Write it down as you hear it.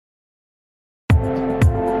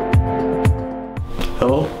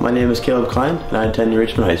Hello, my name is Caleb Klein and I attend New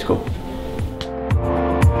Richmond High School.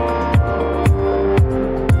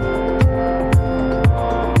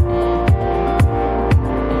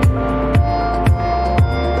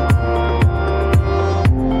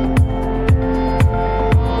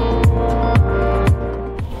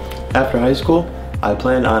 After high school, I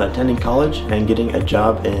plan on attending college and getting a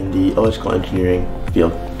job in the electrical engineering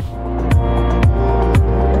field.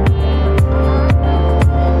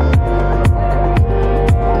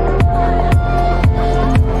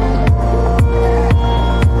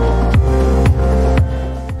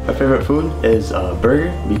 My favorite food is a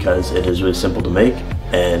burger because it is really simple to make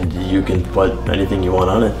and you can put anything you want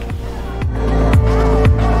on it.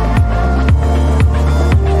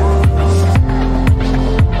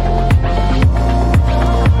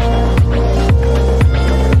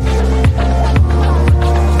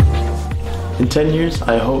 In 10 years,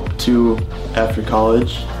 I hope to, after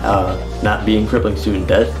college, not be in crippling student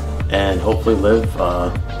debt and hopefully live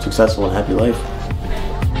a successful and happy life.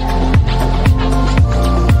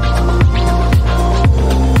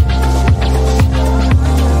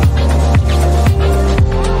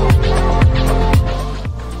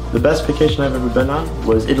 The best vacation I've ever been on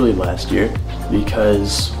was Italy last year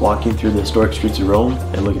because walking through the historic streets of Rome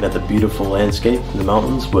and looking at the beautiful landscape in the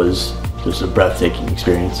mountains was just a breathtaking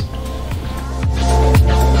experience.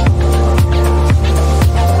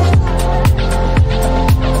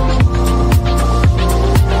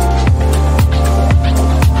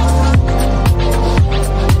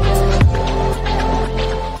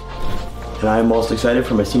 And I'm most excited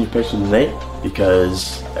for my senior picture with Nate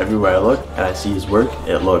because everywhere I look and I see his work,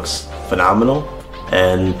 it looks phenomenal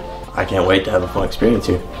and I can't wait to have a fun experience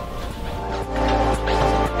here.